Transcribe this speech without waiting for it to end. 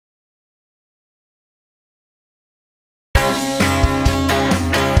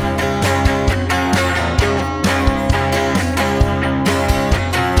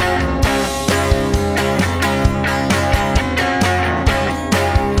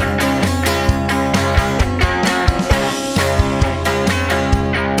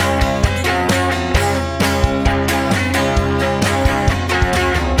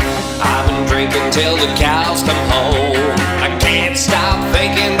till the cows come home. I can't stop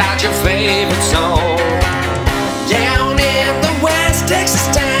thinking about your favorite song. Down in the West Texas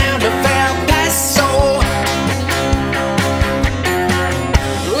town of Paso,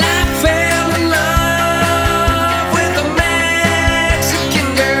 I fell in love with a Mexican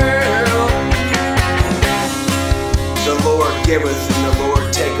girl. The Lord giveth and the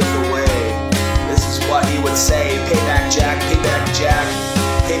Lord taketh away. This is what he would say. Payback Jack, payback Jack,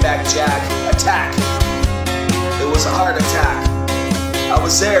 payback Jack, attack. It was a heart attack. I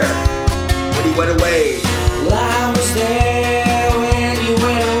was there when he went away. Well, I was there when you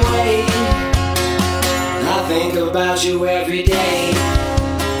went away. I think about you every day,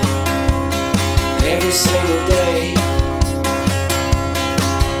 every single day.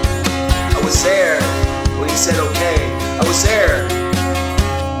 I was there when he said okay. I was there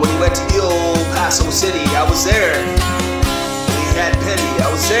when he went to the old Paso City. I was there when he had pity. I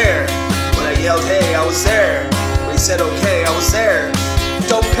was there when I yelled hey. I was there when he said okay. I was there.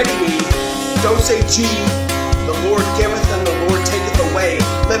 Don't pity me. Don't say gee. The Lord giveth and the Lord taketh away.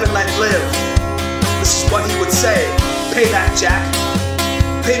 Live and let live. This is what he would say. Payback Jack.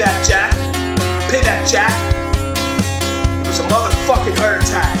 Payback Jack. Payback Jack. It was a motherfucking heart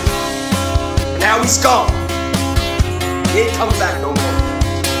attack. And now he's gone. He ain't coming back no more.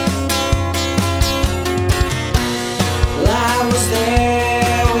 Well, I was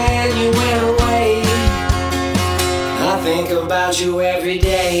there when you went away. I think about you every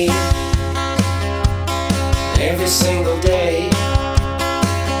day, every single